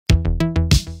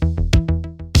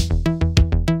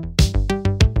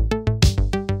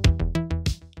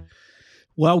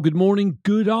Well, good morning,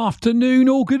 good afternoon,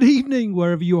 or good evening,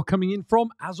 wherever you are coming in from.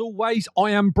 As always, I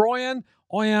am Brian.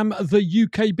 I am the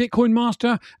UK Bitcoin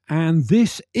Master, and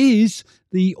this is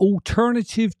the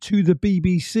alternative to the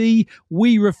BBC.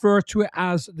 We refer to it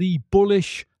as the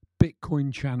Bullish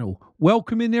Bitcoin Channel.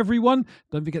 Welcome in, everyone.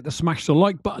 Don't forget to smash the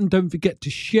like button. Don't forget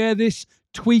to share this,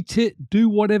 tweet it, do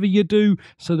whatever you do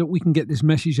so that we can get this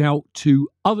message out to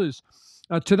others.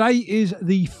 Today is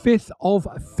the 5th of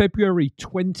February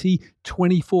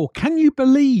 2024. Can you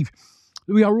believe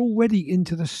we are already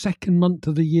into the second month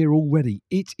of the year already?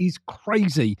 It is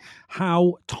crazy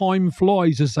how time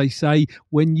flies, as they say,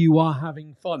 when you are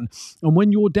having fun. And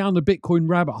when you're down the Bitcoin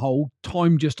rabbit hole,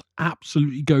 time just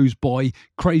absolutely goes by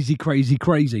crazy, crazy,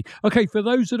 crazy. Okay, for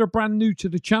those that are brand new to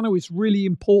the channel, it's really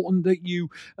important that you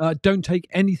don't take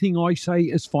anything I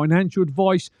say as financial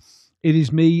advice. It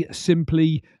is me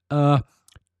simply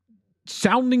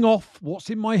sounding off what's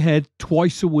in my head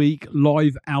twice a week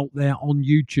live out there on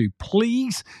YouTube.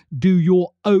 Please do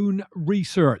your own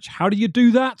research. How do you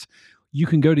do that? You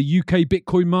can go to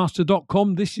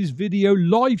ukbitcoinmaster.com. This is video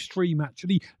live stream,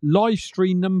 actually. Live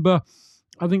stream number,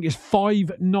 I think it's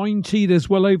 590. There's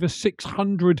well over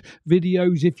 600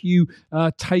 videos if you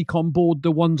take on board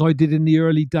the ones I did in the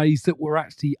early days that were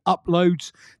actually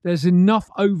uploads. There's enough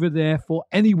over there for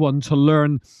anyone to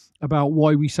learn about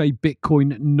why we say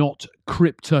Bitcoin, not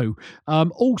crypto.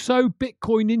 Also,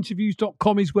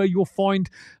 bitcoininterviews.com is where you'll find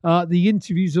the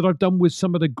interviews that I've done with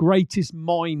some of the greatest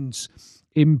minds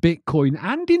in Bitcoin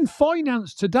and in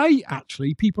finance today,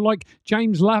 actually. People like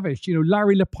James Lavish,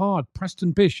 Larry Lepard,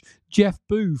 Preston Bish, Jeff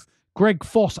Booth, Greg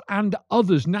Foss, and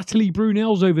others. Natalie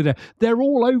Brunel's over there. They're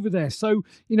all over there. So,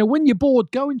 when you're bored,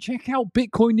 go and check out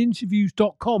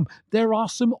bitcoininterviews.com. There are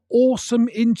some awesome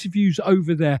interviews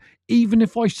over there. Even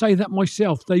if I say that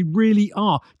myself, they really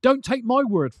are. Don't take my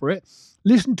word for it.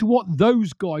 Listen to what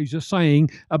those guys are saying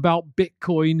about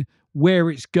Bitcoin, where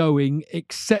it's going,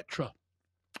 etc.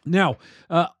 Now,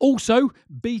 also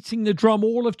beating the drum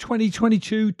all of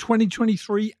 2022,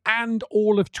 2023, and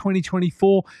all of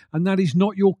 2024, and that is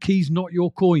not your keys, not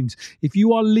your coins. If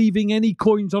you are leaving any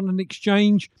coins on an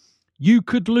exchange, you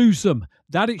could lose them.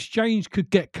 That exchange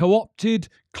could get co-opted,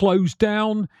 closed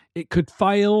down, it could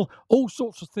fail, all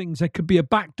sorts of things. There could be a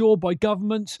backdoor by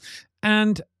governments,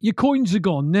 and your coins are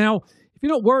gone. Now, if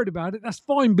you're not worried about it, that's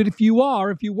fine, but if you're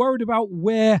worried about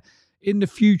where in the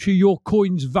future your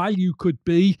coin's value could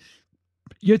be,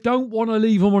 you don't want to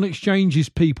leave them on exchanges,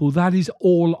 people. That is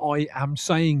all I am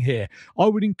saying here. I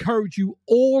would encourage you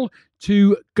all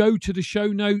to go to the show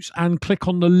notes and click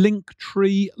on the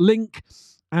Linktree link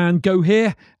and go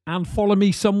here and follow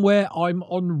me somewhere. I'm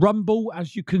on Rumble,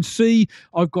 as you can see.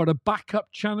 I've got a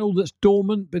backup channel that's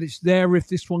dormant, but it's there if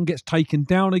this one gets taken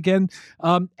down again.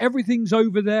 Everything's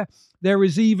over there. There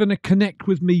is even a connect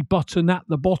with me button at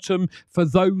the bottom for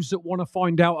those that want to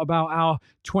find out about our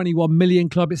 21 million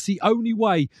club. It's the only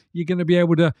way you're going to be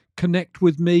able to connect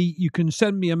with me. You can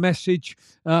send me a message,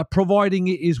 providing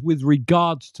it is with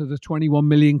regards to the 21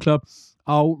 million club.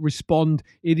 I'll respond.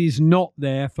 It is not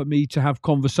there for me to have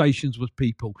conversations with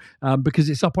people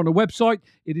because it's up on a website.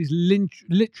 It is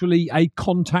literally a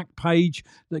contact page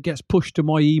that gets pushed to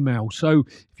my email. So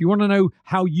if you want to know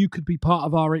how you could be part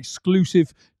of our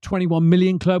exclusive 21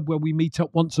 million club where we meet up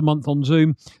once a month on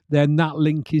Zoom, then that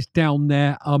link is down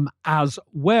there as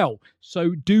well.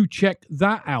 So do check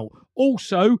that out.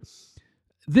 Also,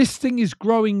 this thing is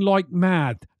growing like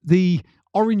mad. The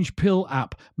Orange Pill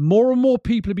app. More and more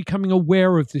people are becoming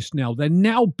aware of this now. They're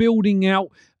now building out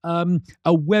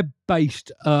a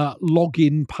web-based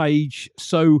login page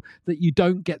so that you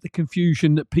don't get the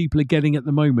confusion that people are getting at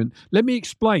the moment. Let me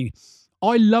explain.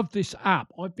 I love this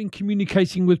app. I've been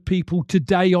communicating with people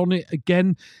today on it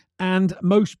again, and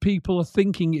most people are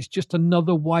thinking it's just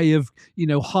another way of,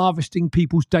 harvesting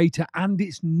people's data, and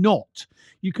it's not.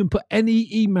 You can put any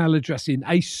email address in,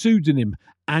 a pseudonym,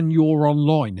 and you're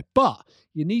online. But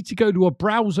you need to go to a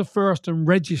browser first and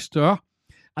register.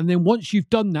 And then once you've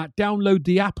done that, download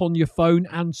the app on your phone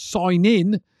and sign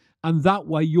in. And that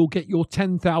way you'll get your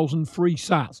 10,000 free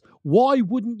sats. Why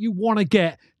wouldn't you want to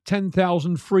get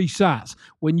 10,000 free sats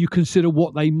when you consider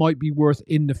what they might be worth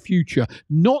in the future?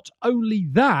 Not only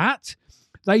that,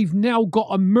 they've now got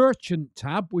a merchant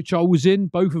tab, which I was in.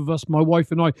 Both of us, my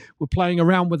wife and I, were playing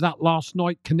around with that last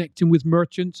night, connecting with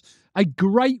merchants. a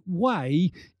great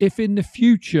way if in the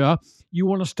future you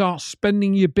want to start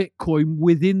spending your Bitcoin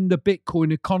within the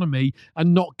Bitcoin economy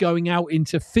and not going out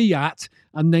into fiat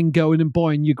and then going and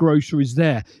buying your groceries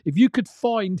there. If you could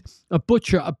find a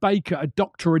butcher, a baker, a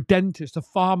doctor, a dentist, a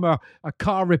farmer, a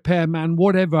car repairman,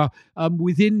 whatever,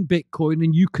 within Bitcoin,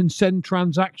 and you can send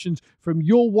transactions from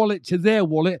your wallet to their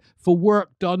wallet for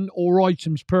work done or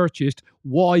items purchased,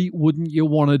 why wouldn't you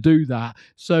want to do that?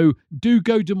 So do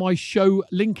go to my show,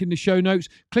 link in the show notes,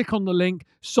 click on the link,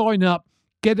 sign up,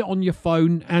 get it on your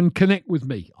phone and connect with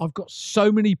me. I've got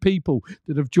so many people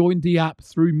that have joined the app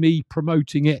through me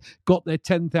promoting it, got their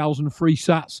 10,000 free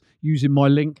sats using my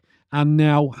link, and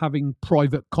now having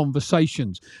private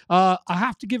conversations. I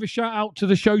have to give a shout out to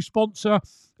the show sponsor,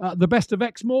 the Best of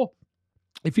Exmoor.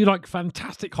 If you like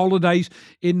fantastic holidays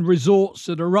in resorts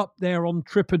that are up there on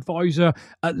TripAdvisor,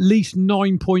 at least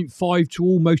 9.5 to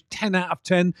almost 10 out of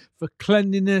 10 for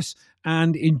cleanliness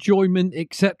and enjoyment,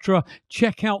 etc.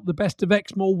 Check out the Best of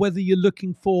Exmoor, whether you're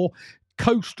looking for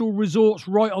coastal resorts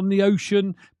right on the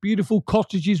ocean, beautiful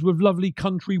cottages with lovely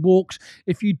country walks.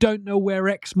 If you don't know where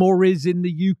Exmoor is in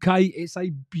the UK, it's a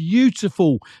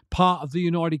beautiful part of the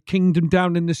United Kingdom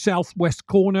down in the southwest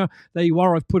corner. There you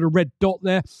are. I've put a red dot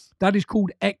there. That is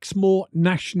called Exmoor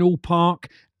National Park,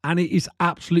 and it is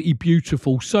absolutely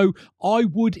beautiful. So I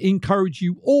would encourage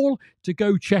you all to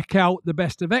go check out the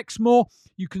Best of Exmoor.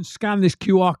 You can scan this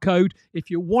QR code.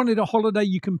 If you wanted a holiday,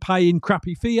 you can pay in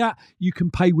crappy fiat. You can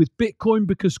pay with Bitcoin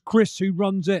because Chris, who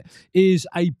runs it, is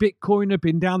a Bitcoiner,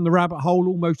 been down the rabbit hole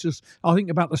almost as, I think,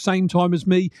 about the same time as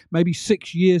me, maybe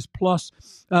 6 years plus.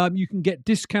 You can get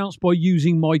discounts by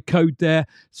using my code there.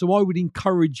 So I would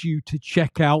encourage you to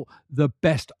check out the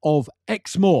Best of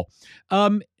Exmoor.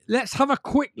 Let's have a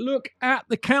quick look at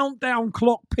the countdown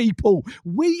clock, people.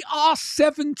 We are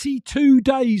 72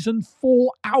 days and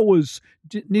 4 hours,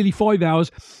 nearly 5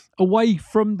 hours, away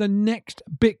from the next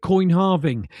Bitcoin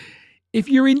halving. If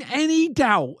you're in any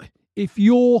doubt, if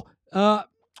your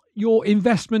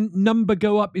investment number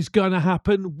go up is going to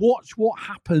happen, watch what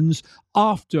happens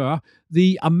after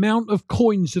the amount of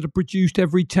coins that are produced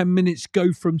every 10 minutes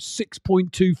go from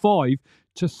 6.25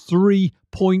 to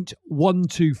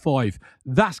 3.125.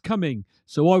 That's coming.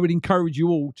 So I would encourage you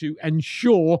all to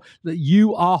ensure that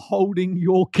you are holding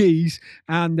your keys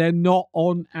and they're not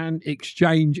on an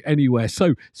exchange anywhere.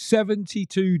 So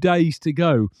 72 days to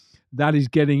go. That is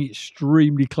getting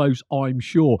extremely close, I'm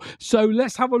sure. So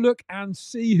let's have a look and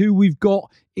see who we've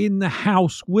got in the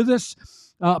house with us.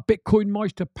 Bitcoin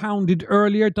Meister pounded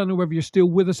earlier. Don't know whether you're still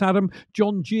with us, Adam.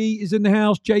 John G is in the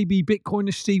house. JB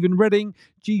Bitcoiner, Stephen Redding,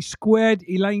 G Squared,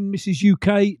 Elaine, Mrs.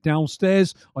 UK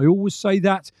downstairs. I always say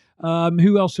that.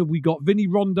 Who else have we got? Vinny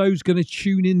Rondo's going to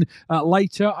tune in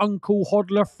later. Uncle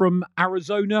Hodler from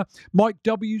Arizona. Mike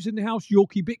W's in the house.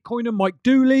 Yorkie Bitcoiner. Mike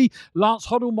Dooley. Lance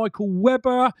Huddle. Michael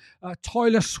Weber.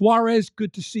 Tyler Suarez.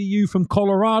 Good to see you from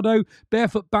Colorado.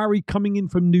 Barefoot Barry coming in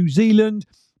from New Zealand.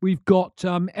 We've got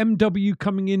MW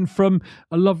coming in from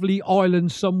a lovely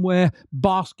island somewhere,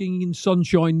 basking in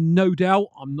sunshine, no doubt.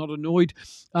 I'm not annoyed.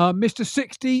 Mr.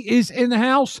 60 is in the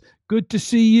house. Good to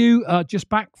see you. Just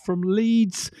back from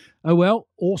Leeds. Oh, well,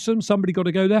 awesome. Somebody got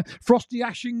to go there. Frosty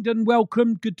Ashington,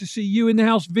 welcome. Good to see you in the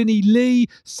house. Vinny Lee,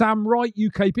 Sam Wright,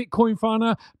 UK Bitcoin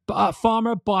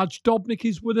farmer. Barge Dobnik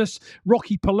is with us.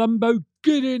 Rocky Palumbo.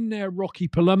 Get in there, Rocky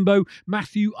Palumbo.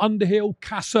 Matthew Underhill,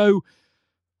 Casso.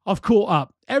 I've caught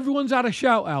up. Everyone's had a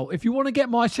shout out. If you want to get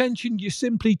my attention, you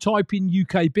simply type in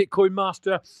UK Bitcoin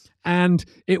Master and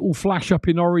it will flash up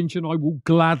in orange and I will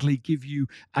gladly give you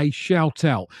a shout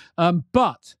out.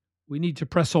 But we need to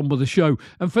press on with the show.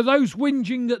 And for those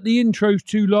whinging that the intro's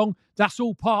too long, that's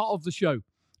all part of the show.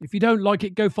 If you don't like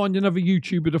it, go find another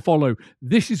YouTuber to follow.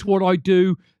 This is what I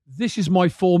do. This is my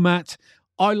format.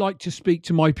 I like to speak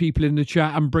to my people in the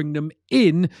chat and bring them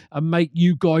in and make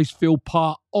you guys feel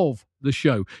part of the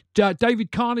show.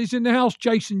 David Kahn is in the house.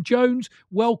 Jason Jones,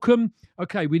 welcome.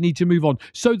 Okay, we need to move on.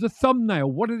 So the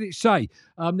thumbnail, what did it say?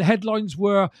 The headlines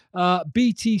were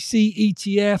BTC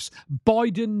ETFs,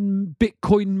 Biden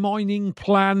Bitcoin mining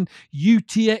plan,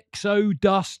 UTXO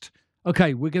dust.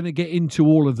 Okay, we're going to get into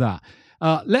all of that.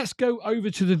 Let's go over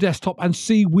to the desktop and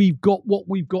see what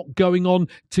we've got going on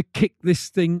to kick this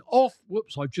thing off.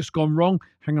 Whoops, I've just gone wrong.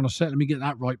 Hang on a sec. Let me get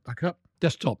that right back up.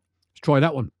 Desktop. Let's try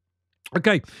that one.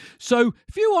 Okay, so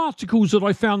a few articles that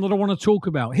I found that I want to talk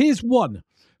about. Here's one.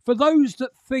 For those that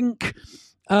think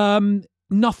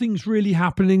nothing's really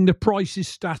happening, the price is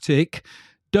static,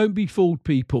 don't be fooled,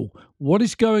 people. What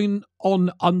is going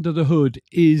on under the hood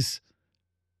is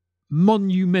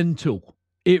monumental.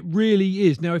 It really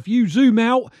is. Now, if you zoom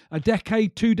out a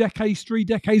decade, 2 decades, 3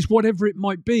 decades, whatever it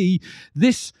might be,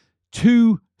 this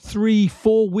 2 3,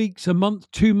 4 weeks, a month,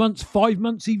 2 months, 5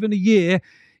 months, even a year,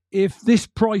 if this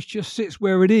price just sits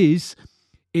where it is,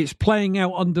 it's playing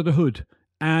out under the hood.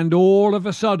 And all of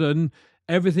a sudden,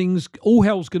 all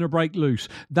hell's going to break loose.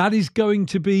 That is going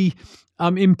to be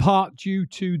in part due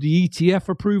to the ETF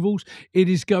approvals. It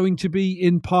is going to be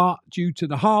in part due to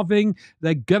the halving.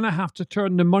 They're going to have to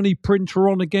turn the money printer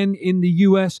on again in the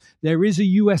US. There is a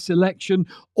US election.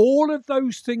 All of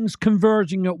those things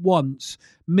converging at once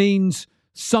means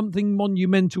something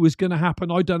monumental is going to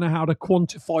happen. I don't know how to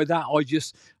quantify that.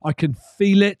 I can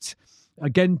feel it.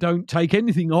 Again, don't take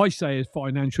anything I say as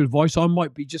financial advice. I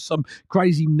might be just some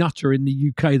crazy nutter in the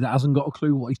UK that hasn't got a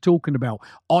clue what he's talking about.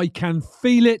 I can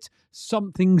feel it.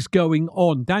 Something's going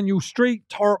on. Daniel Street,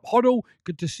 Torp Hoddle,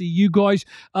 good to see you guys.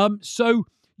 So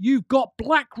you've got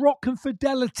BlackRock and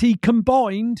Fidelity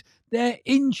combined. They're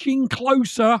inching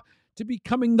closer to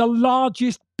becoming the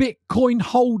largest Bitcoin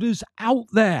holders out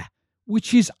there,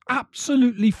 which is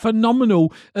absolutely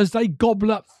phenomenal as they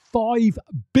gobble up 5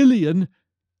 billion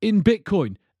in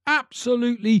Bitcoin.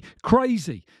 Absolutely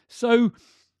crazy. So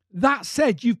that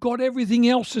said, you've got everything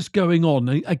else that's going on.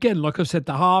 Again, like I said,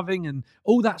 the halving and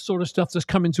all that sort of stuff that's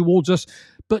coming towards us.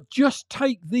 But just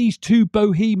take these two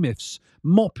behemoths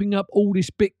mopping up all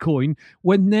this Bitcoin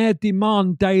when their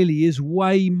demand daily is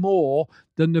way more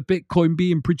than the Bitcoin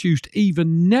being produced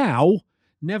even now.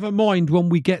 Never mind when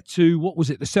we get to, what was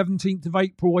it, the 17th of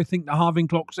April, I think the halving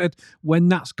clock said, when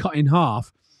that's cut in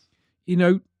half.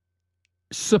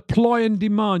 Supply and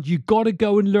demand. You've got to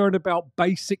go and learn about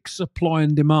basic supply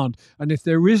and demand. And if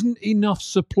there isn't enough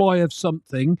supply of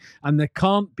something and there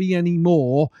can't be any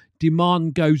more,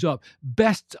 demand goes up.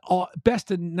 Best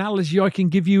analogy I can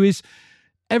give you is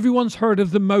everyone's heard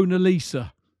of the Mona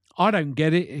Lisa. I don't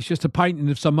get it. It's just a painting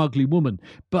of some ugly woman.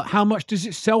 But how much does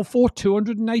it sell for?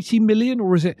 280 million,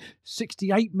 or is it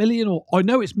 68 million? Or I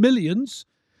know it's millions.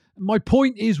 My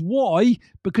point is why?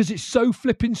 Because it's so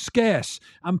flipping scarce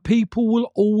and people will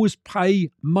always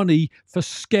pay money for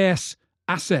scarce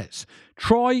assets.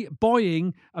 Try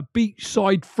buying a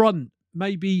beachside front,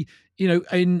 maybe,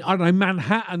 in, I don't know,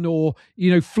 Manhattan or,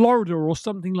 Florida or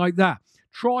something like that.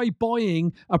 Try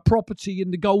buying a property in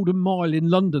the Golden Mile in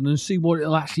London and see what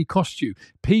it'll actually cost you.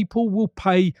 People will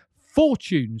pay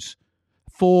fortunes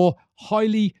for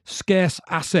highly scarce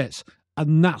assets,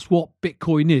 and that's what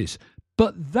Bitcoin is.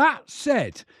 But that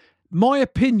said, my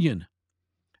opinion,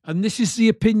 and this is the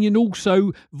opinion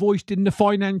also voiced in the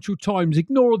Financial Times,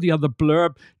 ignore the other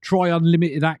blurb, try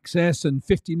unlimited access and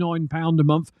 £59 a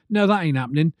month. No, that ain't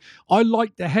happening. I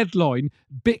like the headline,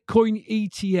 Bitcoin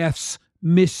ETFs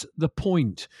miss the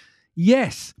point.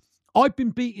 Yes, I've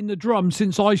been beating the drum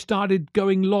since I started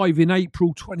going live in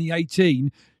April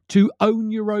 2018 to own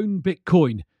your own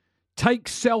Bitcoin. Take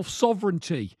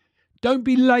self-sovereignty. Don't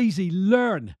be lazy.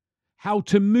 Learn how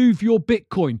to move your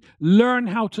Bitcoin. Learn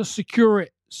how to secure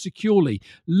it securely.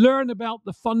 Learn about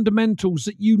the fundamentals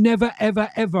that you never, ever,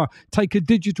 ever take a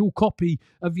digital copy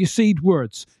of your seed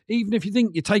words. Even if you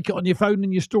think you take it on your phone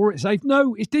and you store it safe.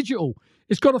 No, it's digital.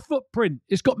 It's got a footprint.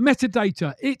 It's got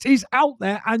metadata. It is out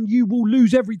there and you will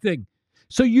lose everything.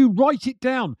 So you write it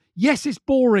down. Yes, it's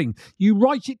boring. You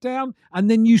write it down and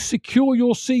then you secure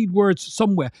your seed words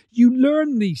somewhere. You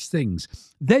learn these things.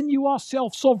 Then you are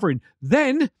self-sovereign.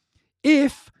 Then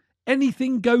if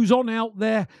anything goes on out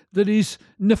there that is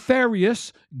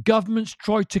nefarious, governments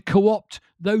try to co-opt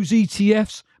those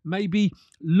ETFs, maybe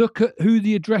look at who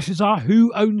the addresses are,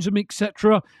 who owns them,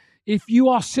 etc. If you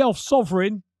are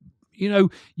self-sovereign,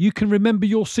 you can remember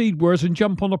your seed words and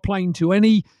jump on a plane to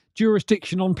any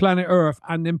jurisdiction on planet Earth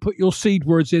and then put your seed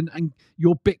words in and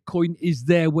your Bitcoin is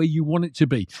there where you want it to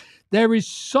be. There is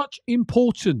such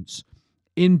importance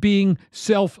in being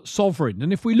self-sovereign.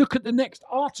 And if we look at the next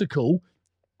article,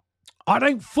 I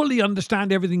don't fully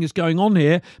understand everything that's going on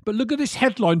here, but look at this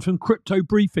headline from Crypto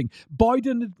Briefing.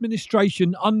 Biden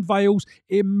administration unveils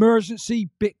emergency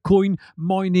Bitcoin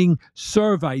mining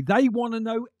survey. They want to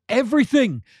know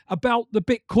everything about the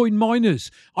Bitcoin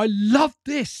miners. I love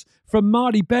this from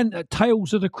Marty Bent at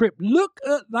Tales of the Crypt. Look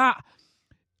at that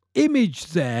image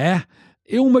there.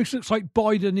 It almost looks like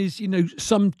Biden is,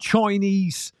 some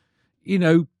Chinese,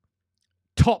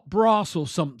 top brass or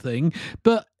something.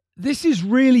 But this is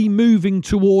really moving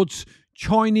towards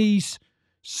Chinese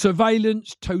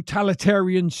surveillance,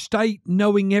 totalitarian state,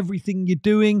 knowing everything you're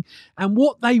doing. And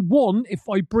what they want, if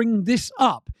I bring this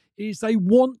up, is they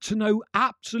want to know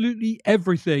absolutely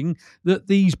everything that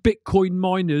these Bitcoin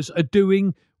miners are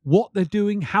doing, what they're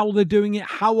doing, how they're doing it,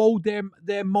 how old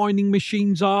their mining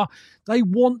machines are. They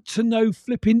want to know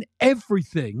flipping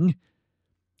everything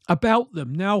about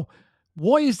them. Now,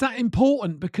 why is that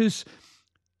important? Because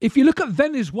if you look at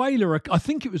Venezuela, I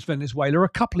think it was Venezuela a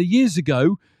couple of years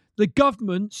ago, the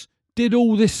governments did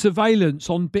all this surveillance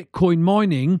on Bitcoin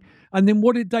mining. And then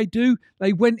what did they do?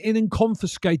 They went in and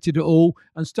confiscated it all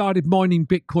and started mining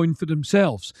Bitcoin for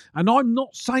themselves. And I'm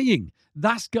not saying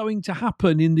that's going to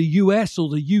happen in the US or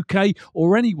the UK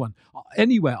or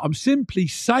anywhere. I'm simply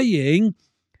saying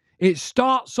it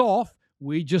starts off,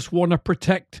 we just want to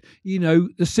protect, the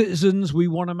citizens. We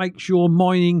want to make sure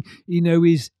mining,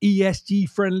 is ESG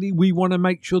friendly. We want to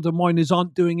make sure the miners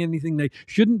aren't doing anything they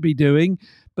shouldn't be doing.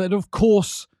 But of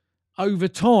course, over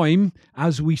time,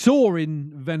 as we saw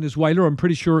in Venezuela, I'm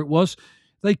pretty sure it was,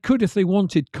 they could, if they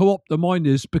wanted, co-opt the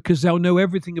miners because they'll know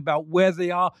everything about where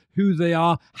they are, who they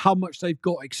are, how much they've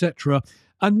got, etc.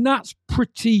 And that's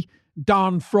pretty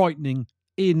darn frightening,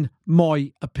 in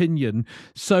my opinion.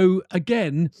 So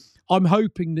again, I'm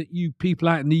hoping that you people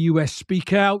out in the US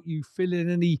speak out. You fill in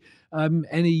any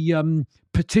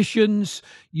petitions.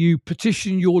 You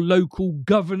petition your local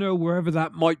governor, wherever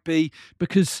that might be,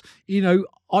 because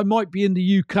I might be in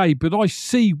the UK, but I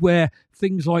see where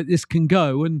things like this can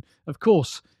go. And of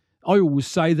course, I always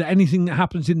say that anything that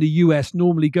happens in the US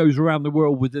normally goes around the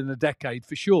world within a decade,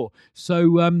 for sure.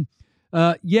 So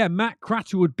Matt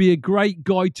Cratter would be a great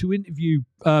guy to interview.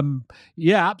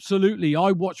 Absolutely.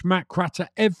 I watch Matt Cratter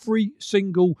every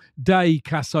single day,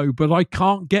 Casso, but I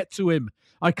can't get to him.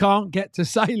 I can't get to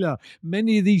Sailor.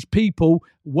 Many of these people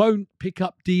won't pick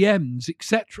up DMs,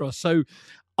 etc. So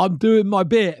I'm doing my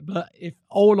bit, but if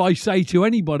all I say to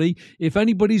anybody, if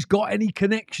anybody's got any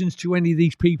connections to any of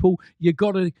these people, you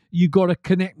gotta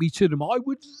connect me to them. I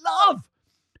would love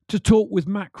to talk with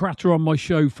Matt Cratter on my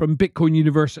show from Bitcoin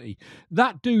University.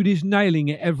 That dude is nailing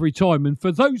it every time. And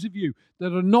for those of you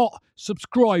that are not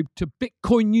subscribed to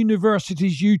Bitcoin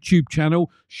University's YouTube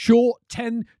channel, short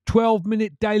 10,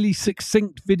 12-minute daily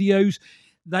succinct videos,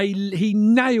 he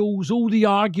nails all the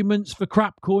arguments for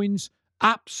crap coins.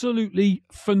 Absolutely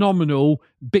phenomenal.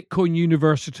 Bitcoin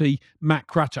University, Matt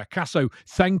Cratter. Casso,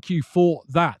 thank you for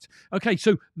that. Okay,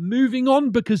 so moving on,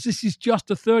 because this is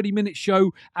just a 30-minute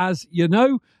show, as you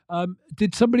know.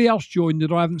 Did somebody else join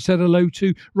that I haven't said hello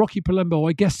to? Rocky Palumbo,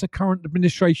 I guess the current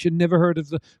administration never heard of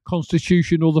the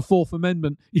Constitution or the Fourth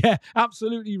Amendment. Yeah,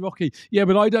 absolutely, Rocky. Yeah,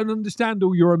 but I don't understand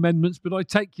all your amendments, but I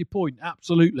take your point,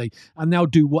 absolutely. And they'll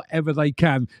do whatever they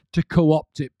can to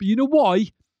co-opt it. But you know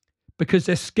why? Because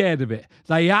they're scared of it.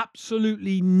 They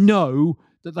absolutely know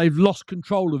that they've lost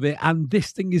control of it and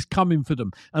this thing is coming for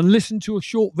them. And listen to a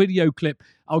short video clip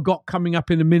I've got coming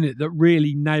up in a minute that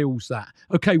really nails that.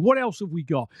 Okay, what else have we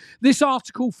got? This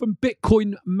article from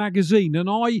Bitcoin Magazine, and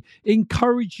I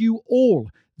encourage you all.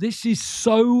 This is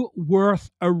so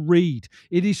worth a read.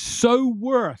 It is so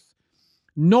worth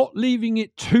not leaving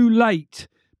it too late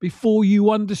before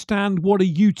you understand what a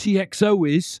UTXO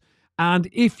is. And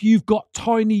if you've got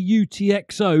tiny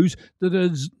UTXOs that are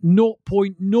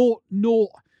 0.00,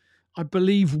 I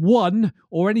believe, 1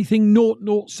 or anything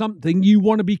 0.0 something, you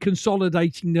want to be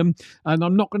consolidating them. And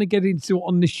I'm not going to get into it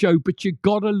on this show, but you've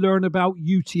got to learn about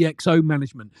UTXO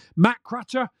management. Matt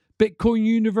Cratter, Bitcoin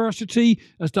University,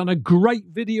 has done a great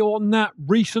video on that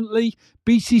recently.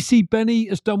 BCC Benny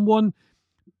has done one.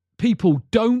 People,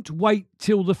 don't wait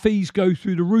till the fees go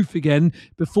through the roof again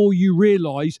before you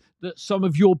realise that some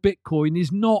of your Bitcoin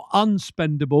is not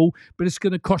unspendable, but it's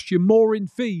going to cost you more in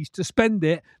fees to spend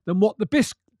it than what the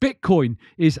Bitcoin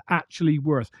is actually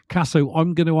worth. Casso,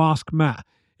 I'm going to ask Matt.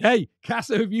 Hey,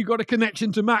 Casso, have you got a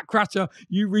connection to Matt Cratter?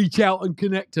 You reach out and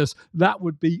connect us. That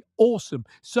would be awesome.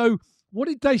 So what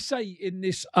did they say in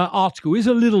this article? Is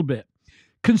a little bit.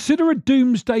 Consider a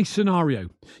doomsday scenario.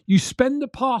 You spend the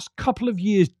past couple of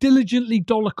years diligently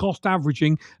dollar cost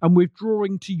averaging and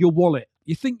withdrawing to your wallet.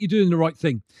 You think you're doing the right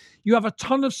thing. You have a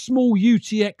ton of small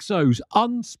UTXOs,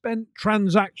 unspent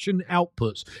transaction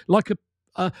outputs, like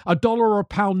a dollar or a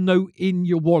pound note in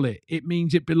your wallet. It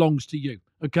means it belongs to you.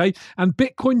 Okay. And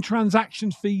Bitcoin transaction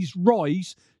fees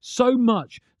rise so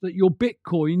much that your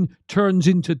Bitcoin turns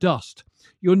into dust.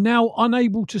 You're now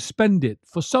unable to spend it.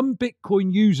 For some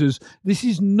Bitcoin users, this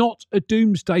is not a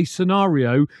doomsday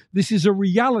scenario. This is a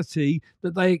reality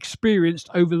that they experienced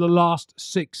over the last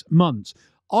 6 months.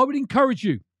 I would encourage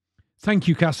you. Thank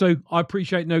you, Casso. I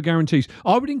appreciate no guarantees.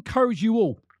 I would encourage you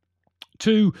all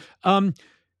to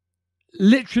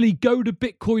literally go to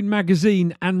Bitcoin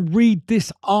Magazine and read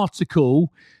this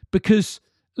article, because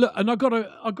look, and I got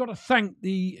to thank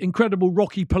the incredible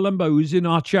Rocky Palumbo who's in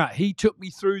our chat. He took me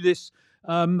through this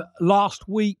last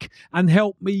week and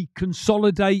helped me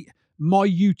consolidate my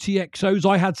UTXOs.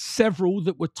 I had several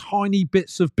that were tiny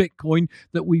bits of Bitcoin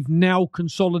that we've now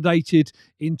consolidated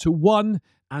into one,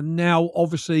 and now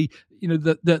obviously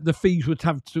the fees would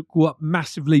have to go up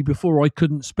massively before I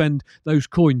couldn't spend those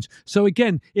coins. So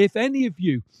again, if any of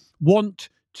you want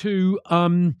to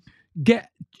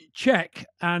check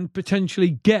and potentially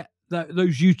get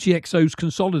those UTXOs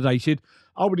consolidated,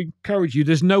 I would encourage you.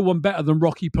 There's no one better than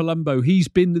Rocky Palumbo. He's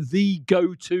been the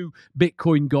go-to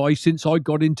Bitcoin guy since I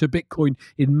got into Bitcoin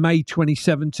in May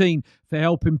 2017 for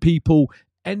helping people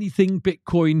anything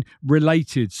Bitcoin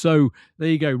related. So there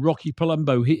you go, Rocky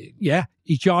Palumbo.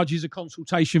 He charges a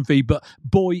consultation fee, but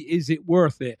boy, is it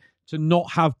worth it to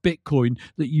not have Bitcoin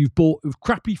that you've bought with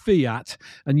crappy fiat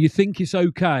and you think it's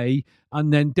okay,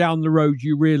 and then down the road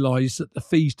you realize that the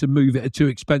fees to move it are too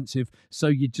expensive, so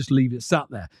you just leave it sat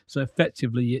there. So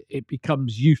effectively it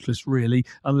becomes useless really,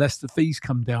 unless the fees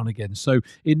come down again. So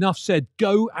enough said.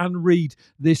 Go and read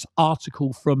this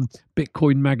article from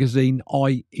Bitcoin Magazine.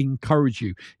 I encourage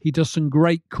you. He does some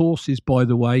great courses, by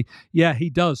the way. Yeah, he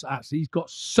does actually. He's got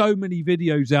so many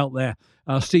videos out there.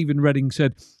 Stephen Redding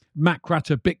said, Matt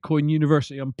Cratter, Bitcoin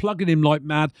University. I'm plugging him like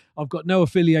mad. I've got no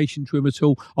affiliation to him at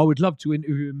all. I would love to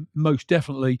interview him, most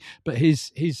definitely, but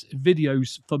his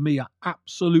videos for me are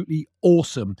absolutely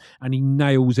awesome, and he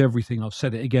nails everything. I've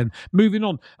said it again. Moving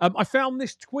on. I found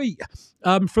this tweet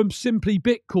from Simply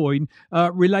Bitcoin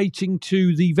relating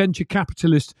to the venture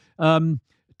capitalist Tim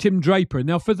Draper.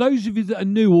 Now, for those of you that are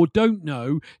new or don't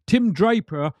know, Tim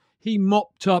Draper, he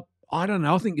mopped up, I don't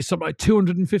know, I think it's something like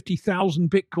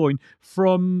 250,000 Bitcoin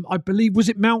from, I believe, was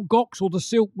it Mount Gox or the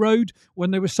Silk Road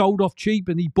when they were sold off cheap,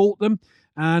 and he bought them.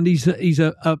 And he's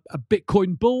a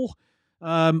Bitcoin bull,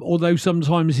 although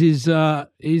sometimes his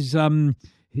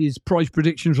price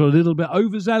predictions are a little bit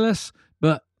overzealous,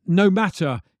 but no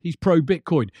matter, he's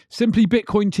pro-Bitcoin. Simply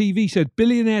Bitcoin TV said,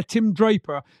 billionaire Tim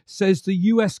Draper says the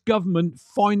US government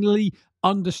finally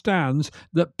understands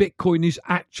that Bitcoin is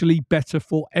actually better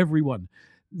for everyone.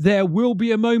 There will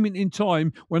be a moment in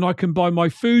time when I can buy my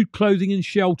food, clothing, and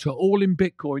shelter all in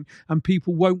Bitcoin, and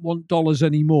people won't want dollars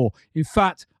anymore. In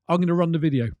fact, I'm going to run the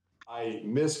video. I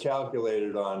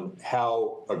miscalculated on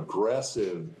how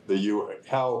aggressive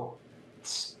how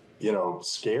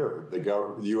scared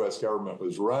the U.S. government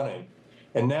was running.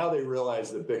 And now they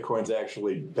realize that Bitcoin's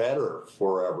actually better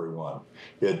for everyone.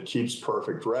 It keeps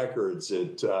perfect records.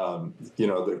 It,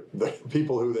 the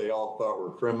people who they all thought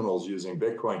were criminals using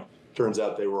Bitcoin, turns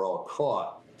out they were all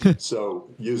caught. So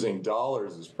using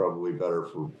dollars is probably better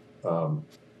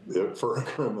for a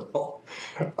criminal.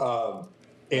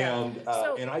 And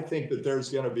I think that there's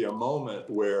going to be a moment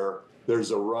where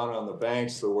there's a run on the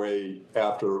banks the way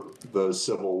after the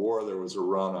Civil War there was a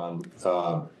run on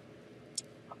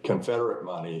Confederate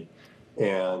money,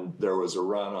 and there was a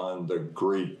run on the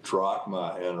Greek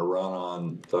drachma and a run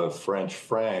on the French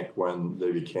franc when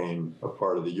they became a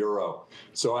part of the euro.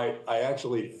 So I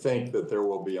actually think that there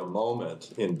will be a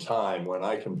moment in time when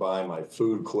I can buy my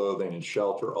food, clothing, and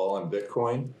shelter all in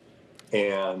Bitcoin,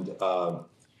 and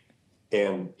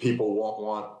people won't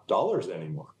want dollars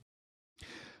anymore.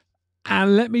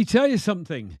 And let me tell you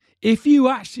something. If you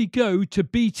actually go to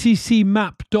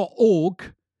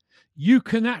btcmap.org, you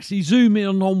can actually zoom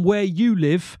in on where you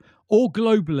live or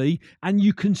globally, and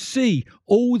you can see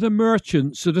all the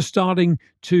merchants that are starting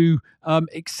to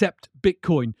accept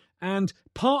Bitcoin. And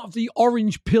part of the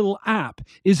Orange Pill app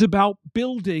is about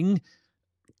building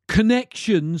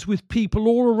connections with people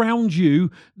all around you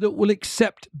that will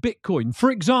accept Bitcoin. For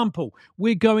example,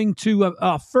 we're going to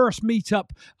our first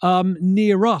meetup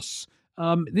near us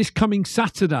this coming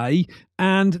Saturday,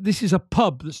 and this is a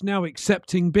pub that's now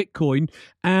accepting Bitcoin,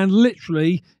 and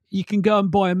literally you can go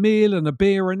and buy a meal and a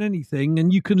beer and anything,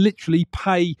 and you can literally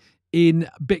pay in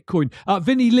Bitcoin.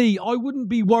 Vinny Lee, I wouldn't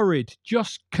be worried.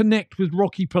 Just connect with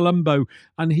Rocky Palumbo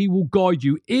and he will guide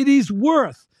you. It is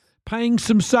worth paying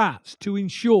some sats to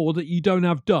ensure that you don't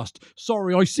have dust.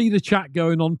 Sorry, I see the chat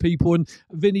going on, people, and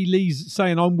Vinny Lee's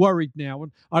saying I'm worried now,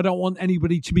 and I don't want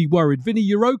anybody to be worried. Vinny,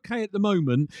 you're okay at the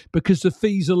moment because the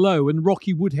fees are low, and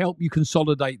Rocky would help you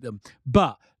consolidate them.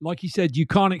 But like he said, you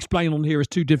can't explain on here. It's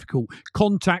too difficult.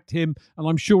 Contact him, and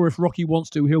I'm sure if Rocky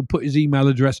wants to, he'll put his email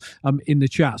address in the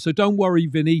chat. So don't worry,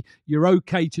 Vinny. You're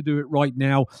okay to do it right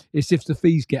now. It's if the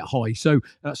fees get high. So,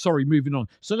 sorry, moving on.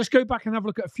 So let's go back and have a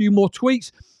look at a few more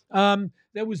tweets.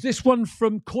 There was this one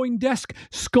from CoinDesk.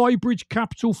 Skybridge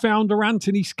Capital founder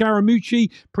Anthony Scaramucci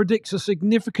predicts a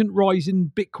significant rise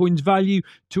in Bitcoin's value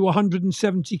to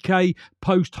 170K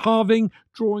post-halving,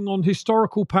 drawing on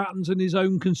historical patterns and his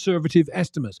own conservative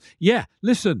estimates. Yeah,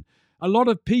 listen, a lot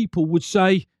of people would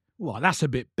say, well, that's a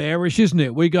bit bearish, isn't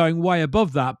it? We're going way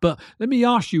above that. But let me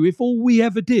ask you, if all we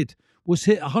ever did was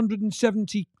hit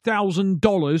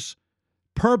 $170,000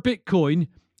 per Bitcoin,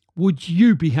 would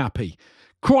you be happy?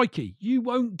 crikey, you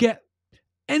won't get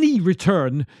any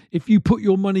return if you put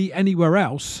your money anywhere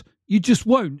else. You just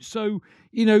won't. So,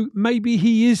 maybe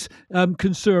he is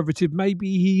conservative,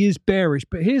 maybe he is bearish,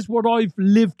 but here's what I've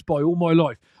lived by all my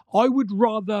life. I would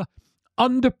rather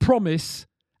under-promise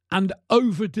and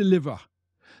over-deliver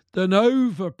than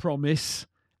over-promise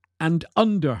and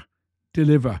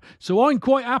under-deliver. So I'm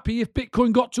quite happy if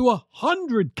Bitcoin got to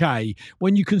 100K,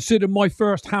 when you consider my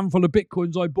first handful of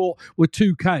Bitcoins I bought were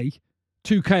 2K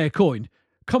a coin.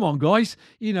 Come on, guys.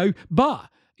 But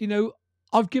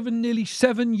I've given nearly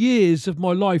 7 years of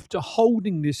my life to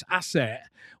holding this asset,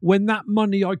 when that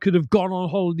money I could have gone on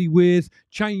holiday with,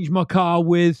 changed my car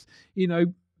with,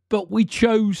 but we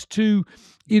chose to,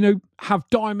 have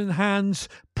diamond hands,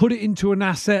 put it into an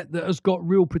asset that has got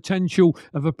real potential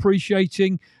of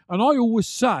appreciating. And I always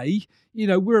say,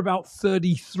 we're about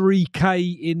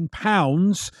 33K in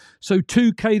pounds. So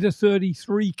 2K to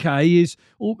 33K is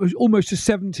almost a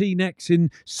 17x in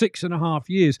 6.5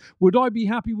 years. Would I be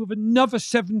happy with another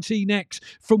 17x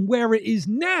from where it is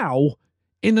now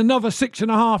in another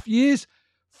 6.5 years?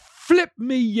 Flip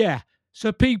me, yeah.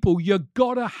 So people, you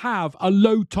gotta have a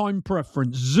low time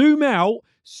preference. Zoom out,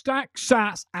 stack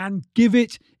sats, and give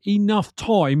it enough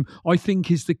time, I think,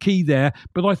 is the key there.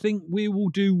 But I think we will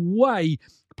do way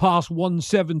past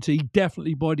 170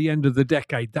 definitely by the end of the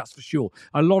decade, that's for sure.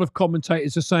 A lot of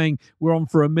commentators are saying we're on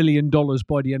for $1 million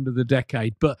by the end of the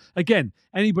decade. But again,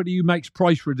 anybody who makes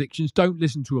price predictions, don't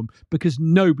listen to them, because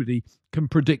nobody can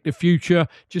predict the future.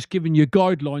 Just giving you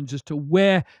guidelines as to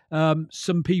where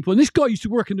some people, and this guy used to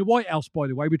work in the White House, by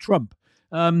the way, with Trump,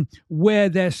 where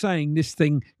they're saying this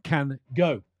thing can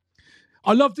go.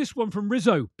 I love this one from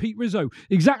Rizzo, Pete Rizzo.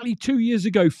 Exactly 2 years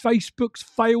ago, Facebook's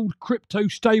failed crypto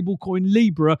stablecoin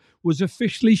Libra was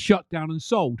officially shut down and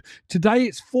sold. Today,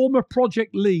 its former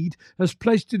project lead has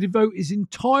pledged to devote his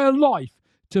entire life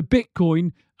to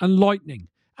Bitcoin and Lightning.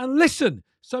 And listen,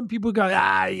 some people go,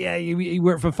 yeah, he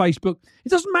worked for Facebook. It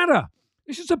doesn't matter.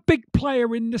 This is a big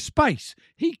player in the space.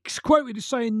 He's quoted as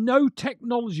saying no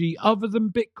technology other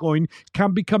than Bitcoin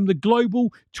can become the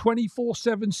global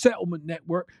 24/7 settlement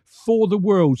network for the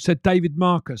world, said David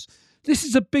Marcus. This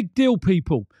is a big deal,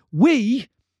 people. We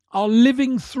are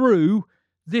living through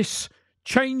this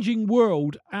changing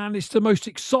world, and it's the most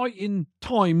exciting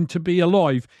time to be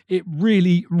alive. It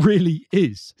really, really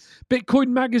is. Bitcoin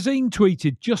Magazine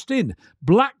tweeted just in,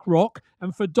 BlackRock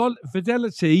and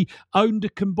Fidelity owned a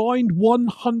combined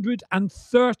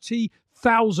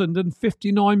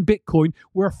 130,059 Bitcoin,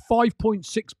 worth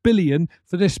 5.6 billion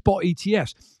for their spot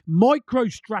ETFs.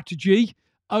 MicroStrategy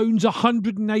owns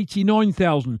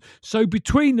 189,000. So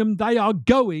between them, they are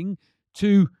going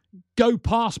to go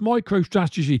past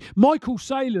MicroStrategy. Michael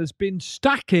Saylor's been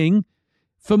stacking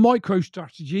for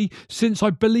MicroStrategy since, I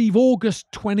believe,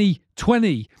 August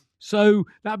 2020. So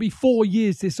that'll be 4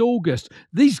 years this August.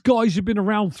 These guys have been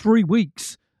around 3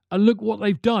 weeks, and look what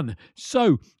they've done.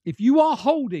 So if you are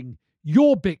holding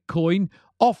your Bitcoin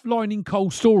offline in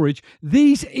cold storage,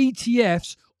 these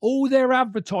ETFs, all their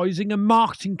advertising and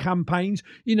marketing campaigns,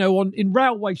 in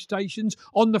railway stations,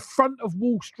 on the front of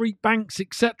Wall Street banks,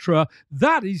 etc.,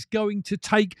 that is going to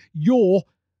take your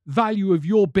value of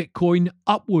your Bitcoin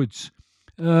upwards.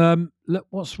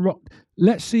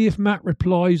 Let's see if Matt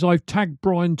replies. I've tagged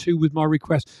Brian too with my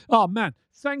request. Oh, man,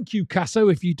 thank you,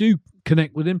 Casso. If you do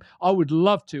connect with him, I would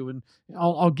love to, and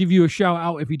I'll give you a shout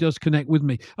out if he does connect with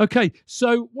me. Okay,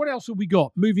 so what else have we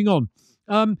got? Moving on.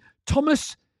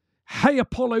 Thomas,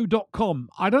 HeyApollo.com.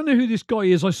 I don't know who this guy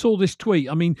is. I saw this tweet.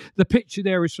 I mean, the picture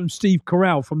there is from Steve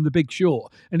Carell from The Big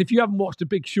Short. And if you haven't watched The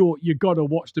Big Short, you got to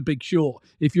watch The Big Short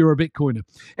if you're a Bitcoiner.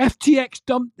 FTX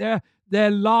dumped their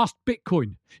last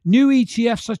Bitcoin. New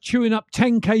ETFs are chewing up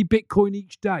 10K Bitcoin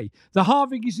each day. The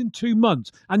halving is in 2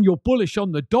 months, and you're bullish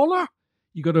on the dollar?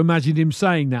 You got to imagine him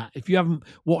saying that. If you haven't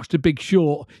watched The Big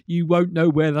Short, you won't know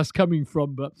where that's coming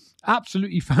from. But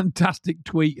absolutely fantastic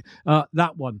tweet,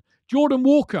 that one. Jordan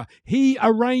Walker, he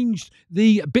arranged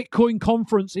the Bitcoin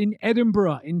conference in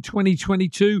Edinburgh in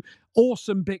 2022.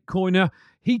 Awesome Bitcoiner.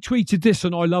 He tweeted this,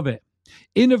 and I love it.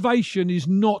 Innovation is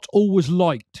not always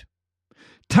liked.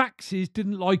 Taxis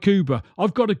didn't like Uber.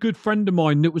 I've got a good friend of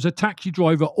mine that was a taxi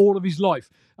driver all of his life.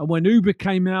 And when Uber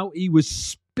came out, he was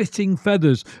spitting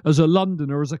feathers as a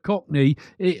Londoner, as a Cockney.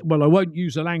 I won't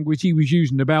use the language he was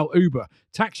using about Uber.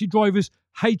 Taxi drivers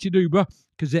hated Uber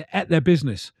because it ate their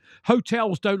business.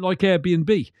 Hotels don't like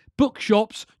Airbnb.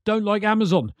 Bookshops don't like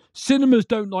Amazon. Cinemas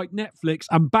don't like Netflix.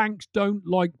 And banks don't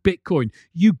like Bitcoin.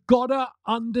 You gotta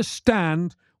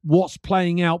understand what's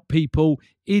playing out, people.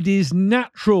 It is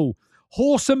natural.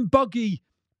 Horse and buggy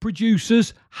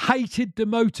producers hated the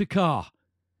motor car.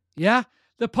 Yeah?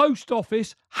 the post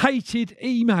office hated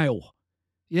email.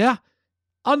 Yeah.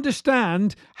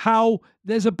 Understand how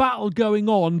there's a battle going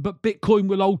on, but Bitcoin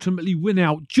will ultimately win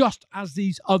out, just as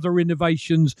these other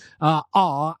innovations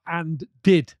are and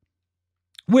did.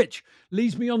 Which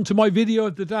leads me on to my video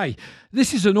of the day.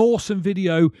 This is an awesome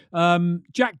video.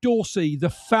 Jack Dorsey,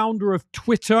 the founder of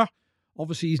Twitter,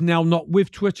 obviously he's now not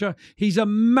with Twitter. He's a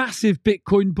massive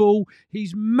Bitcoin bull.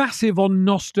 He's massive on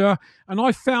Nostr. And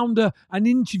I found an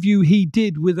interview he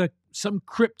did with some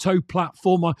crypto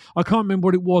platform. I can't remember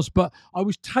what it was, but I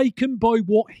was taken by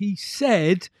what he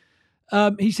said.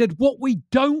 He said, what we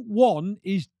don't want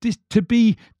is to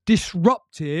be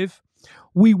disruptive.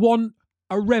 We want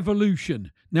a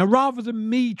revolution. Now, rather than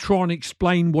me try and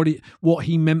explain what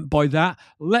he meant by that,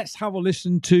 let's have a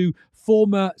listen to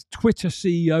former Twitter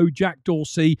CEO Jack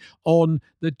Dorsey on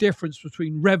the difference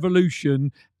between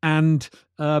revolution and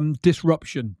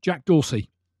disruption. Jack Dorsey.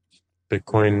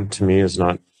 Bitcoin to me is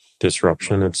not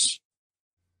disruption.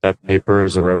 That paper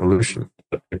is a revolution.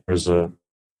 That paper is a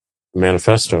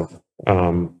manifesto,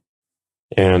 and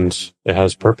it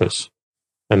has purpose.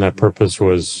 And that purpose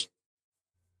was,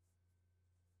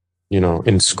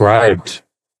 inscribed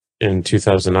in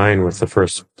 2009 with the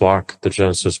first block, the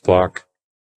Genesis block,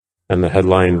 and the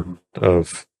headline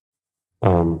of,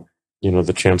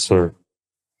 the chancellor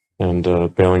and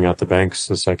bailing out the banks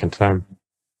the second time.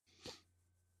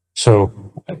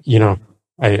 So,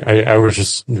 I was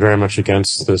just very much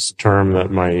against this term that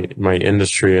my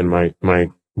industry and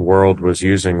my world was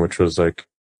using, which was like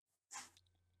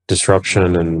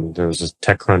disruption. And there was a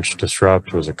TechCrunch disrupt,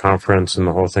 it was a conference, and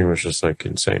the whole thing was just like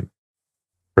insane.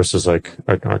 Versus like,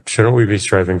 shouldn't we be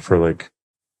striving for like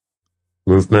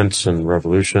movements and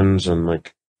revolutions and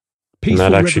like, can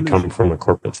that actually come from a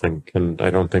corporate thing? And I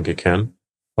don't think it can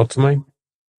ultimately,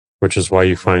 which is why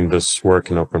you find this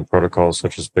work in open protocols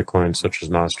such as Bitcoin, such as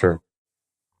Nostr,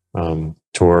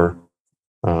 Tor,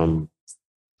 and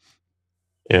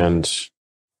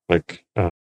like.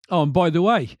 And by the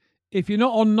way, if you're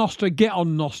not on Nostr, get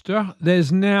on Nostr.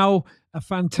 There's now a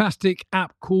fantastic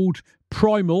app called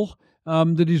Primal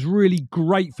that is really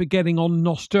great for getting on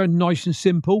Nostr, nice and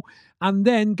simple. And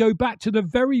then go back to the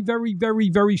very, very, very,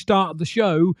 very start of the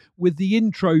show with the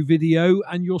intro video,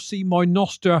 and you'll see my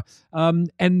Nostr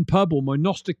NPub or my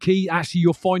Nostr key. Actually,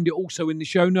 you'll find it also in the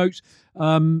show notes.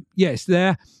 It's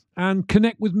there. And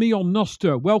connect with me on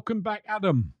Nostr. Welcome back,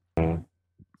 Adam.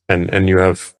 And you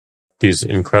have these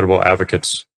incredible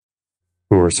advocates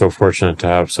who we're so fortunate to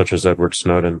have, such as Edward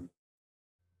Snowden,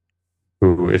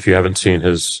 who, if you haven't seen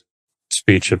his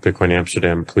speech at Bitcoin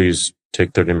Amsterdam, please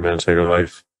take 30 minutes of your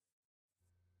life.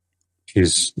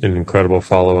 He's an incredible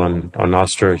follow on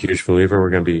Nostr, a huge believer. We're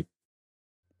going to be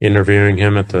interviewing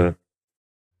him at the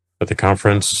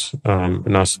conference,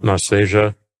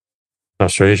 Nostrasia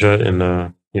in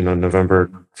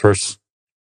November 1st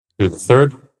through the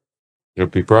 3rd. It'll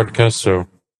be broadcast. So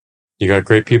you got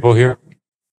great people here,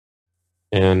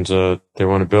 and they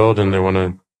want to build and they want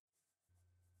to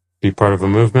be part of a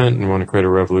movement and want to create a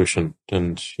revolution.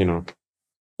 And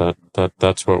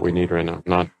that's what we need right now.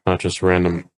 Not just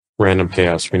random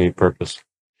chaos. We need purpose.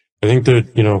 I think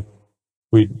that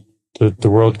the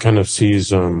world kind of sees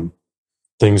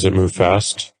things that move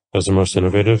fast as the most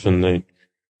innovative, and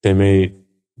they may,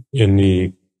 in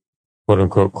the quote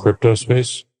unquote crypto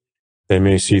space, they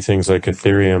may see things like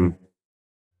Ethereum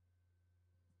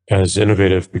as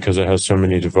innovative because it has so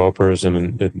many developers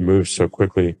and it moves so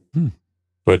quickly.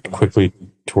 But quickly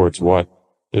towards what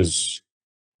is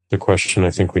the question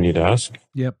I think we need to ask.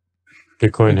 Yep.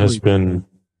 Bitcoin has been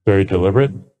very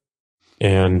deliberate,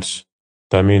 and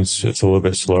that means it's a little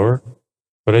bit slower.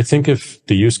 But I think if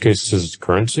the use case is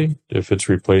currency, if it's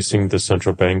replacing the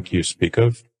central bank you speak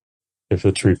of, if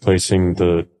it's replacing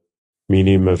the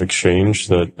medium of exchange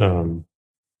that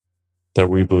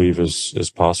we believe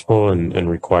is possible and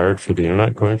required for the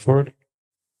internet going forward,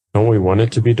 don't we want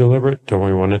it to be deliberate? Don't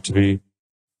we want it to be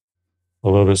a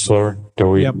little bit slower?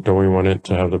 Don't we want it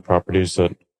to have the properties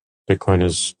that Bitcoin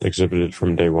has exhibited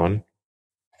from day one?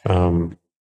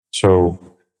 So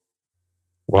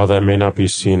while that may not be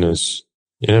seen as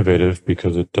innovative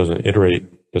because it doesn't iterate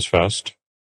as fast,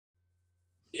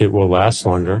 it will last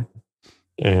longer,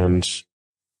 and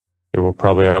it will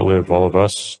probably outlive all of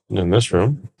us in this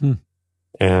room.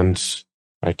 And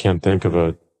I can't think of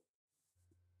a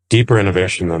deeper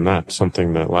innovation than that,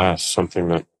 something that lasts, something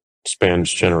that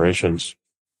spans generations.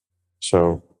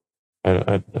 So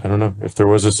I don't know. If there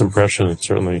was this impression, it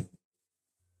certainly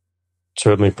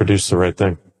produced the right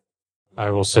thing.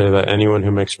 I will say that anyone who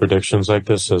makes predictions like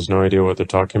this has no idea what they're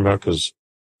talking about, because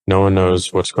no one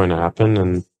knows what's going to happen,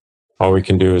 and all we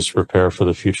can do is prepare for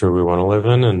the future we want to live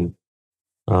in. And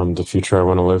The future I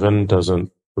want to live in doesn't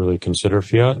really consider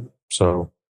fiat,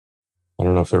 so I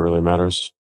don't know if it really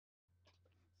matters.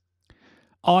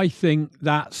 I think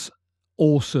that's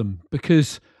awesome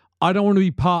because I don't want to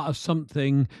be part of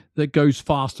something that goes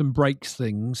fast and breaks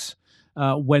things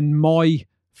when my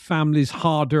family's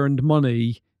hard-earned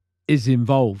money is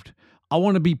involved. I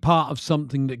want to be part of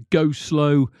something that goes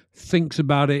slow, thinks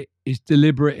about it, is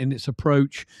deliberate in its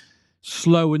approach,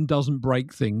 slow and doesn't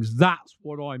break things. That's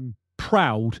what I'm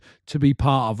proud to be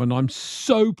part of. And I'm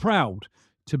so proud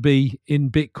to be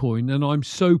in Bitcoin. And I'm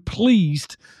so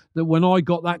pleased that when I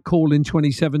got that call in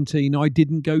 2017, I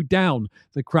didn't go down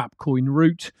the crap coin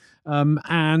route.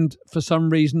 And for some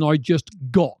reason, I just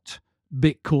got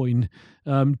Bitcoin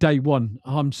day one.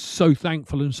 I'm so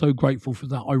thankful and so grateful for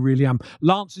that. I really am.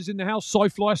 Lance is in the house.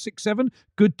 Sci-Fly67,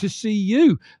 good to see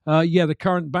you. Yeah, the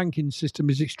current banking system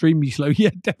is extremely slow. Yeah,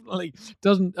 definitely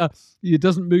it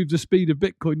doesn't move the speed of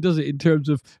Bitcoin, does it, in terms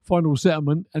of final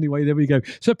settlement? Anyway, there we go.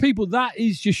 So people, that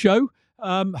is your show.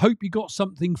 Hope you got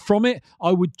something from it.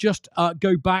 I would just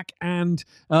go back and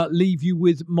leave you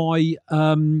with my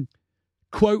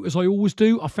quote, as I always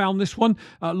do. I found this one.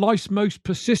 Life's most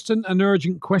persistent and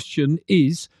urgent question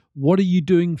is, what are you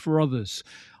doing for others?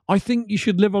 I think you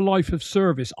should live a life of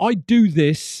service. I do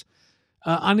this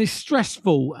and it's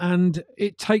stressful and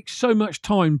it takes so much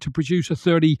time to produce a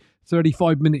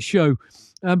 35-minute show.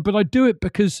 But I do it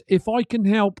because if I can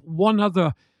help one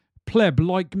other pleb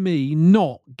like me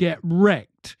not get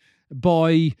wrecked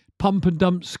by pump and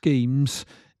dump schemes,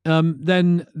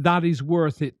 then that is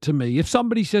worth it to me. If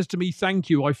somebody says to me, thank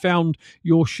you, I found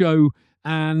your show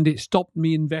and it stopped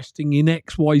me investing in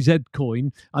XYZ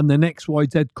coin and then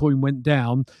XYZ coin went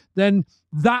down, then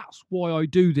that's why I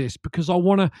do this, because I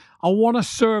want to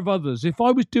serve others. If I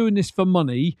was doing this for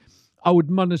money, I would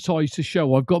monetize the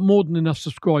show. I've got more than enough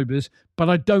subscribers, but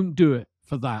I don't do it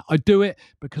for that. I do it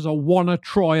because I want to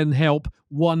try and help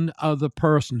one other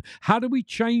person. How do we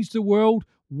change the world?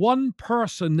 One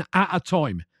person at a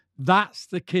time. That's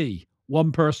the key.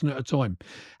 One person at a time.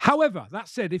 However, that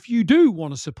said, if you do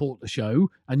want to support the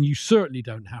show, and you certainly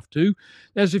don't have to,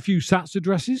 there's a few Sats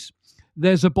addresses.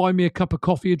 There's a Buy Me a Cup of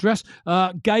Coffee address.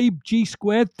 Gabe G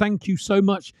Squared, thank you so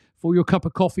much for your cup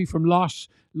of coffee from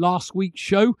last week's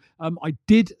show. I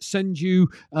did send you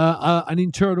an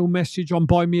internal message on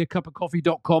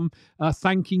buymeacupofcoffee.com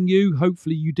thanking you.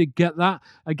 Hopefully you did get that.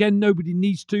 Again, nobody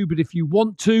needs to, but if you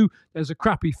want to, there's a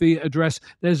crappy fiat address.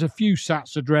 There's a few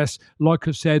Sats address. Like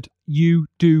I said, you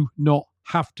do not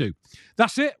have to.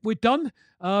 That's it. We're done.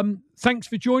 Thanks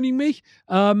for joining me.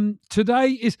 Today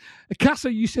is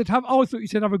Casa. You said I thought you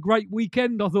said have a great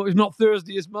weekend. I thought it's not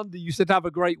Thursday, it's Monday. You said have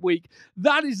a great week.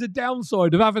 That is the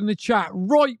downside of having the chat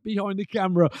right behind the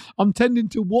camera. I'm tending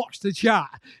to watch the chat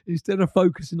instead of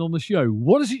focusing on the show.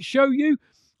 What does it show you?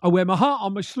 I wear my heart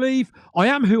on my sleeve. I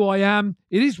am who I am.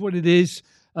 It is what it is.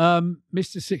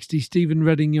 Mr. 60, Stephen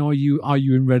Redding, are you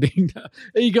in Reading?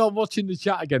 There you go, I'm watching the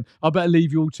chat again. I better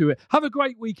leave you all to it. Have a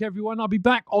great week, everyone. I'll be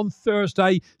back on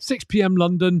Thursday, 6 p.m.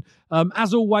 London.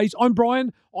 As always, I'm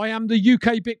Brian. I am the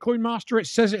UK Bitcoin Master. It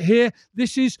says it here.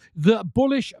 This is the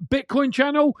Bullish Bitcoin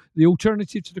channel, the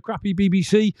alternative to the crappy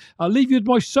BBC. I'll leave you with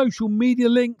my social media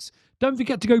links. Don't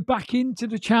forget to go back into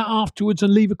the chat afterwards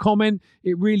and leave a comment.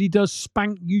 It really does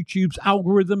spank YouTube's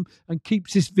algorithm and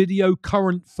keeps this video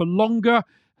current for longer.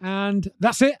 And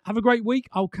that's it. Have a great week.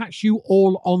 I'll catch you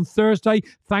all on Thursday.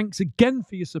 Thanks again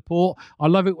for your support. I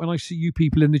love it when I see you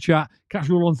people in the chat. Catch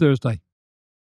you all on Thursday.